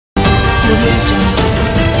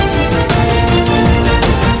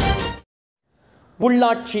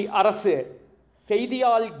உள்ளாட்சி அரசு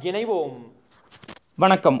செய்தியால் இணைவோம்.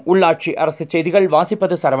 வணக்கம். உள்ளாட்சி அரசு செய்திகள்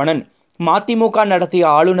வாசிப்பது சரவணன். மதிமுக நடத்திய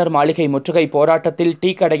ஆளுநர் மாளிகை முற்றுகை போராட்டத்தில்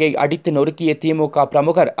டீ கடையை அடித்து நொறுக்கிய திமுக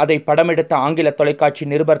பிரமுகர், அதை படமெடுத்த ஆங்கில தொலைக்காட்சி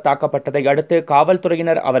நிருபர் தாக்கப்பட்டதை அடுத்து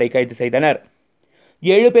காவல்துறையினர் அவரை கைது செய்தனர்.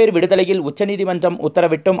 7 பேர் விடுதலையில் உச்சநீதிமன்றம்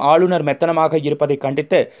உத்தரவிட்டும் ஆளுநர் மெத்தனமாக இருப்பதை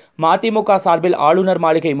கண்டித்து மதிமுக சார்பில் ஆளுநர்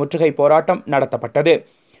மாளிகை முற்றுகை போராட்டம் நடத்தப்பட்டது.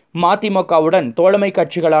 மதிமுகவுடன் தோழமை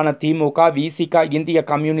கட்சிகளான திமுக, விசிக, இந்திய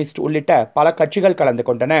கம்யூனிஸ்ட் உள்ளிட்ட பல கட்சிகள் கலந்து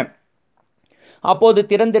கொண்டன. அப்போது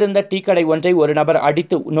திறந்திருந்த டீ கடை ஒன்றை ஒரு நபர்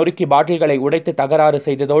அடித்து நொறுக்கி பாட்டில்களை உடைத்து தகராறு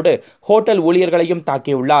செய்ததோடு ஹோட்டல் ஊழியர்களையும்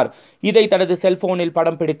தாக்கியுள்ளார். இதை தனது செல்போனில்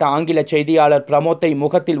படம் பிடித்த ஆங்கில செய்தியாளர் பிரமோத்தை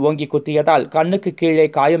முகத்தில் ஓங்கி குத்தியதால் கண்ணுக்கு கீழே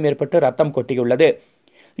காயம் ஏற்பட்டு ரத்தம் கொட்டியுள்ளது.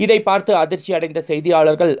 இதை பார்த்து அதிர்ச்சி அடைந்த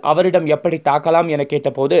செய்தியாளர்கள் அவரிடம் எப்படி தாக்கலாம் என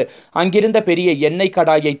கேட்டபோது அங்கிருந்த பெரிய எண்ணெய்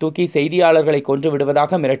கடாயை தூக்கி செய்தியாளர்களை கொன்று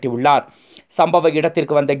விடுவதாக மிரட்டியுள்ளார். சம்பவ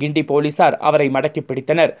இடத்திற்கு வந்த கிண்டி போலீசார் அவரை மடக்கி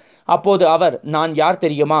பிடித்தனர். அப்போது அவர், நான் யார்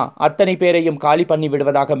தெரியுமா, அத்தனை பேரையும் காலி பண்ணி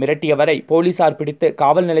விடுவதாக மிரட்டியவரை போலீசார் பிடித்து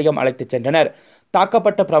காவல் நிலையம் அழைத்துச் சென்றனர்.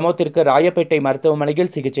 தாக்கப்பட்ட பிரமோத்திற்கு ராயப்பேட்டை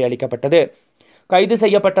மருத்துவமனையில் சிகிச்சை அளிக்கப்பட்டது. கைது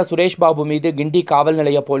செய்யப்பட்ட சுரேஷ் பாபு மீது கிண்டி காவல்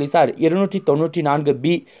நிலைய போலீசார்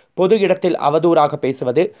 294B பொது இடத்தில் அவதூறாக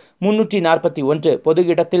பேசுவது, 341 பொது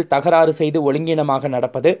இடத்தில் தகராறு செய்து ஒழுங்கீனமாக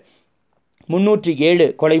நடப்பது, 307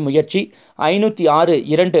 கொலை முயற்சி,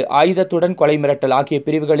 506 ஆயுதத்துடன் கொலை மிரட்டல் ஆகிய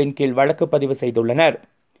பிரிவுகளின் கீழ் வழக்கு பதிவு செய்துள்ளனர்.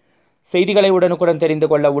 செய்திகளை உடனுக்குடன் தெரிந்து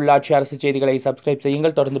கொள்ள உள்ளாட்சி அரசு செய்திகளை சப்ஸ்கிரைப்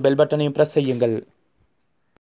செய்யுங்கள். தொடர்ந்து பெல் பட்டனையும் பிரஸ் செய்யுங்கள்.